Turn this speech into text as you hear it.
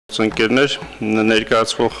Ընկերներ,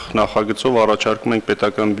 ներկայացվող նախագծով առաջարկում ենք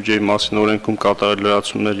պետական բյուջեի մասին օրենքում կատարել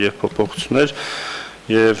լրացումներ եւ փոփոխություններ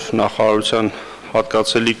եւ նախարարության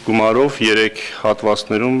հատկացելիք գումարով 3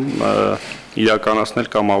 հատվածներում իրականացնել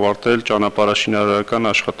կամ ավարտել ճանապարհաշինարարական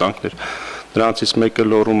աշխատանքներ։ Դրանցից մեկը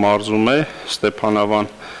Լոռու մարզում է,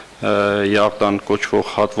 Ստեփանավան Յաղդան կոչվող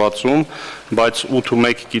հատվածում, բայց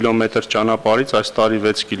 8.1 կիլոմետր ճանապարհից այս տարի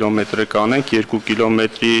 6 կիլոմետր կանենք, 2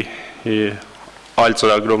 կիլոմետրի այլ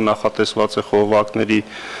ծրագրով նախատեսված է խողովակների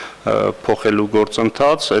փոխելու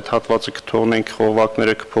գործընթաց, այդ հատվածը կթողնենք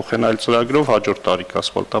խողովակները կփոխեն այլ ծրագրով, հաջորդ տարի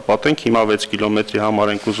կասֆալտապատենք, հիմա 6 կիլոմետրի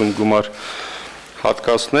համար ենք ուզում գումար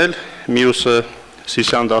հատկացնել, մյուսը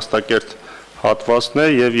Սիսիան դաստակերտ հատվածն է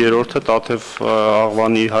եւ երրորդը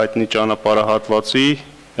Տաթեւ-Աղվանի հայտնի ճանապարհահատվածի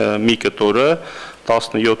մի կտորը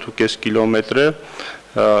 17.5 կիլոմետր է,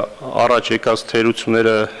 առաջ եկած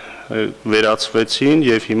թերությունները վերացվեցին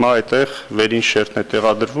եւ հիմա այդտեղ վերին շերտն է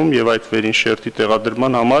տեղադրվում եւ այդ վերին շերտի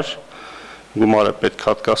տեղադրման համար գումարը պետք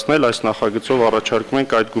հատկացնել, այս նախագծով առաջարկում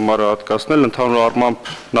ենք այդ գումարը հատկացնել, ընդհանուր առմամբ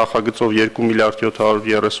նախագծով 2 միլիարդ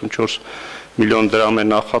 734 միլիոն դրամ է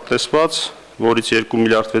նախատեսված, որից 2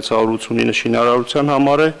 միլիարդ 689 շինարարության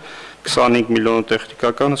համար է, 25 միլիոնը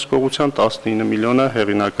տեխնիկական հսկողության, 19 միլիոնը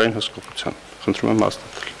հեղինակային հսկողության։ Խնդրում եմ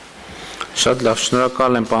հաստատել։ Շատ լավ,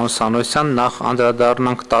 շնորհակալ եմ պարոն Սանոսյան, նախ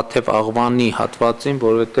անդրադառնանք Տաթեւ-Աղվանի հատվածին,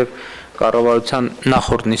 որովհետև կառավարության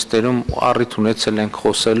նախորդ նիստերում առիթ ունեցել ենք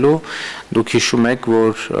խոսելու, դուք հիշում եք,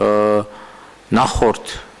 որ նախորդ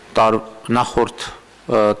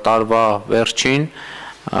տարվա վերջին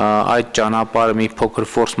այդ ճանապարհը մի փոքր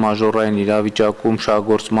ֆորս մաժորային իրավիճակում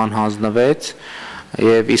շահգործման հանձնվեց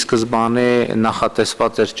եւ ի սկզբանե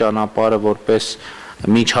նախատեսված էր ճանապարհը որպես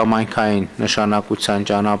միջհամայնքային նշանակության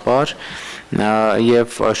ճանապարհ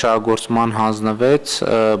եւ շահգործման հանձնվեց,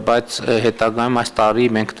 բայց հետագայում այս տարի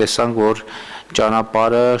մենք տեսանք, որ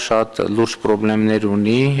ճանապարհը շատ լուրջ խնդիրներ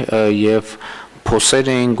ունի եւ փոսեր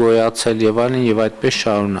էին գոյացել եւ այլն եւ այդպես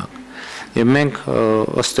շարունակ։ Եվ մենք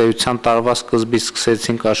ըստ էության տարվա սկզբից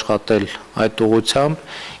սկսեցինք աշխատել այդ ուղղությամբ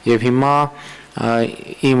եւ հիմա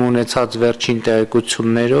իմ ունեցած վերջին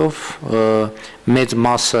տեղեկություններով մեծ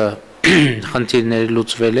մասը խնդիրները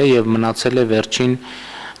լուծվել է եւ մնացել է վերջին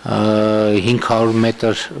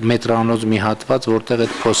 500 մետրանոց մի հատված, որտեղ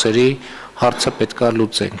այդ փոսերի հարցը պետքա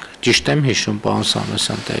լուծենք։ Ճիշտ եմ հիշում, պարոն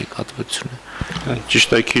Սանոսյան, տեղեկատվությունը։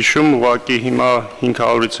 Ճիշտ եք հիշում, ուղղակի հիմա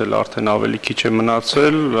 500-ից էլ արդեն ավելի քիչ է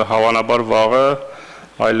մնացել, հավանաբար վաղը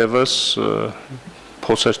այլևս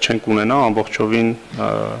փոսեր չենք ունենա, ամբողջովին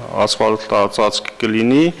ասֆալտացած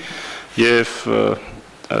կլինի եւ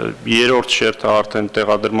երրորդ շերտը արդեն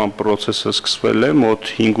տեղադրման process-ը սկսվել է, մոտ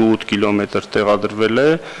 5-8 կիլոմետր տեղադրվել է,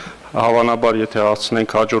 հավանաբար եթե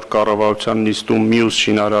հասցնենք հաջորդ կառավարության նիստում մյուս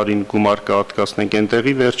շինարարին գումար կհատկացնենք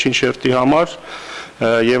այնտեղի վերջին շերտի համար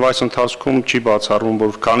եւ այս ընթացքում չի բացառվում,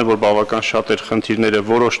 որ քանի որ բավական շատ էր խնդիրները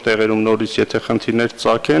որոշ տեղերում նորից եթե խնդիրներ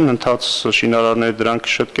ծագեն, ընթաց շինարարները դրանք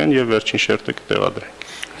կշտկեն եւ վերջին շերտը կտեղադրեն։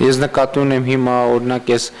 Ես նկատի ունեմ հիմա օրինակ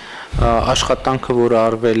այս աշխատանքը, որը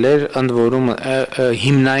արվել էր, ընդ որում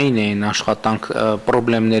հիմնային էին աշխատանք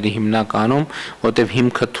խնդիրների հիմնականում, որտեղ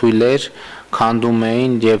հիմքը թույլ էր, քանդում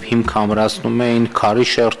էին եւ հիմք ամրացնում էին քարի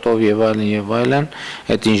շերտով եւ այլն,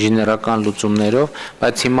 այդ ինժեներական լուծումներով,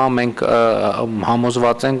 բայց հիմա մենք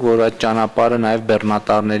համոզված ենք, որ այդ ճանապարհը նաեւ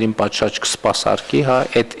բեռնատարներին պատշաճ կսպասարկի, հա,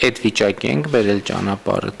 այդ վիճակի ենք բերել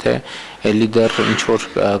ճանապարհը, թե էլի դեռ ինչ որ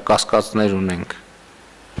կասկածներ ունենք։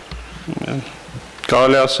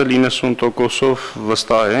 Կարելի ասել 90%-ով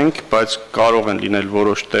վստահ ենք, բայց կարող են լինել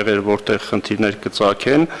որոշ տեղեր, որտեղ խնդիրներ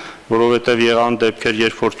կծագեն, որովհետև եղան դեպքեր,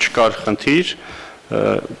 երբ որ չկար խնդիր,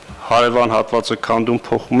 հարևան հատվածը քանդում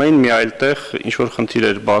փոխում էին, մի այլ տեղ ինչ որ խնդիր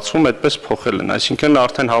էր բացվում, այդպես փոխել են, այսինքն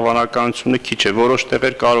արդեն հավանականությունը քիչ է, որոշ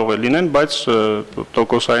տեղեր կարող է լինեն, բայց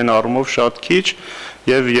տոկոսային առումով շատ քիչ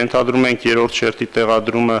եւ ենթադրում ենք երրորդ շերտի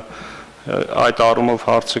տեղադրումը այդ առումով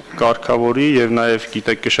հարցը կարգավորի եւ նաեւ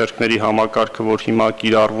գիտեք կշերքների համակարգը, որ հիմա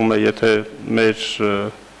կիրառվում է, եթե մեր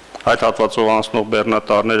այդ հատվածով անցնող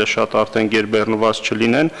բեռնատարները շատ արդեն գերբեռնված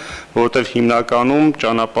չլինեն, որովհետեւ հիմնականում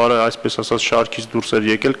ճանապարհը, այսպես ասած, շարքից դուրս էր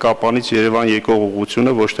եկել Կապանից Երևան եկող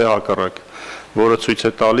ուղղությունը, ոչ թե հակառակը, որը ցույց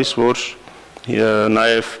է տալիս, որ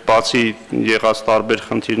նաեւ բացի եղած տարբեր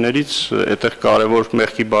խնդիրներից այդտեղ կարևոր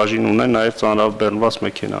մեղքի բաժին ունեն նաեւ ծանրավ բեռնված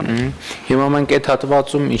մեքենաներ։ Հիմա մենք այդ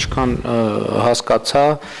հատվածում ինչքան հասկացա,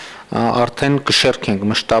 արդեն կշերք ենք,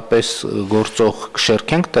 մշտապես գործող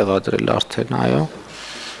կշերք ենք տեղադրել արդեն, այո։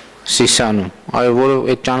 Սիսիանում, այո, որը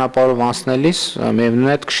այդ ճանապարհով անցնելիս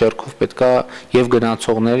միևնույն է այդ կշերքով պետքա եւ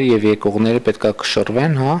գնացողները եւ եկողները պետքա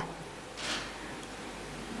կշռվեն, հա։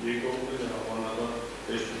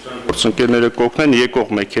 Գործընկերները կօգնեն,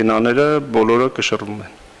 եկող մեքենաները բոլորը կշռվում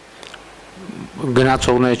են։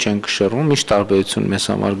 Գնացողները չեն կշռում, ինչ տարբերություն մեզ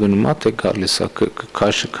համար գնում է, թե գալիս է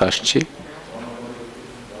քաշ չի։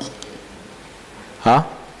 Հա։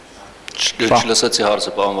 Չլսեցի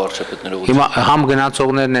հարցը պարոն վարչապետները ուղղակի։ Հիմա համ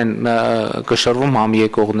գնացողներն են կշռվում, համ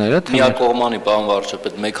եկողները, թե միակողմանի պարոն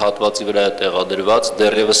վարչապետ, մեկ հատվածի վրա է տեղադրված,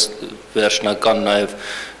 դեռևս վերջնական նաև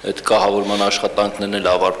այդ կահավորման աշխատանքներն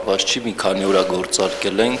էլ ավարտված չի, մի քանի օր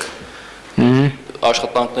գործարկել ենք։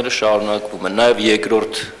 Աշխատանքները շարունակվում են, նաև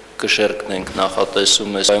երկրորդ կշերկն ենք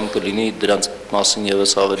նախատեսում, այստեղ կլինի դրանց մասին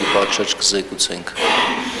եւս ավելի պատշաճ կզեկուցենք։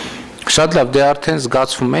 Շատ լավ, դե արդեն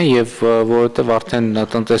զգացվում է եւ որովհետեւ արդեն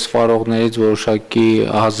տնտեսվարողներից որոշակի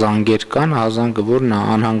հազանգեր կան, հազանգը որն է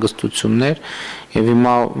անհանգստություններ եւ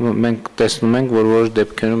հիմա մենք տեսնում ենք, որ որոշ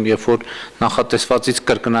դեպքերում երբ որ նախատեսվածից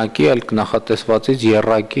կրկնակի, այլ նախատեսվածից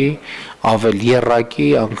երրակի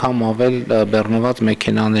անգամ ավել բեռնված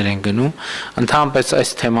մեքենաներ են գնում, ընդհանրապես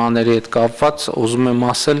այս թեմաների հետ կապված ուզում եմ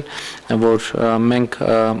ասել, որ մենք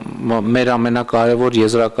մեր ամենակարևոր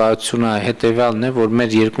եզրակացությունը հետեւյալն է, որ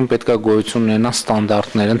մեր երկրում պետք է գոյություն ունենա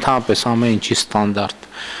ստանդարտներ, ընդհանրապես ամեն ինչի ստանդարտ,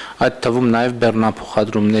 այդ թվում նաև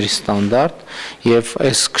բեռնափոխադրումների ստանդարտ եւ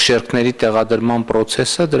այս քշերքների տեղադրման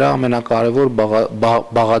process-ը դրա ամենակարևոր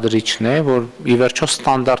բաղադրիչն է, որ ի վերջո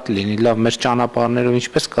ստանդարտ լինի, լավ, մեր ճանապարհներով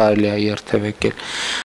ինչպես կարելի է երթևեկել։